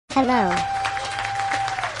Hello.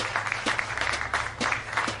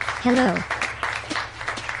 Hello.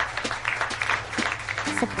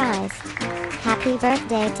 Surprise. Happy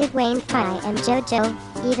birthday to Dwayne Frye Jo Joe,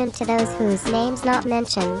 even to those whose names not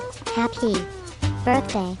mentioned. Happy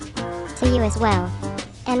birthday to you as well.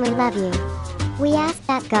 And we love you. We ask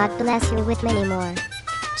that God bless you with many more.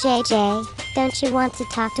 JJ, don't you want to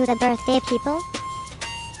talk to the birthday people?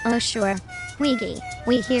 Oh sure. We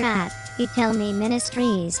hear that. You tell me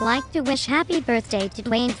Ministries like to wish happy birthday to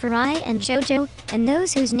Dwayne Frye Jo Joe, and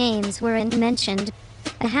those whose names weren't mentioned.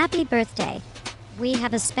 A happy birthday. We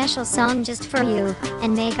have a special song just for you,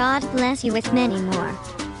 and may God bless you with many more.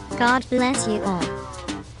 God bless you all.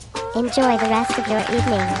 Enjoy the rest of your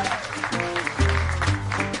evening.